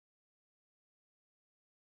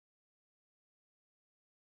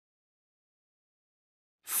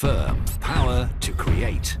FERM Power to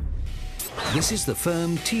Create. This is the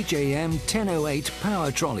FERM TJM 1008 Power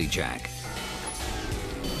Trolley Jack.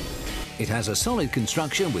 It has a solid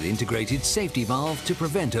construction with integrated safety valve to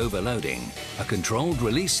prevent overloading, a controlled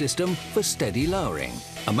release system for steady lowering,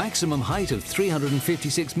 a maximum height of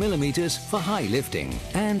 356 millimeters for high lifting,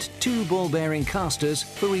 and 2 ball-bearing casters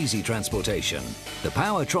for easy transportation. The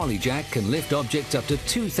Power Trolley Jack can lift objects up to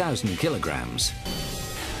 2,000 kilograms.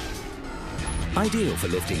 Ideal for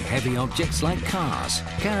lifting heavy objects like cars,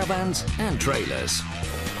 caravans and trailers,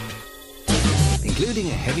 including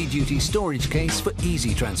a heavy-duty storage case for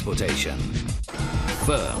easy transportation.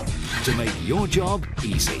 FERM, to make your job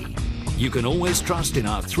easy. You can always trust in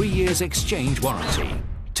our 3 years exchange warranty.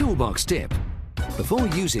 Toolbox tip. Before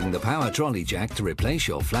using the Power Trolley Jack to replace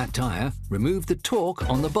your flat tire, remove the torque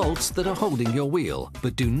on the bolts that are holding your wheel,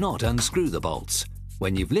 but do not unscrew the bolts.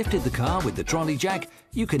 When you've lifted the car with the trolley jack,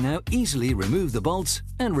 you can now easily remove the bolts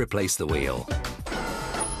and replace the wheel.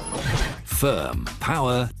 FERM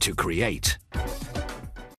Power to Create.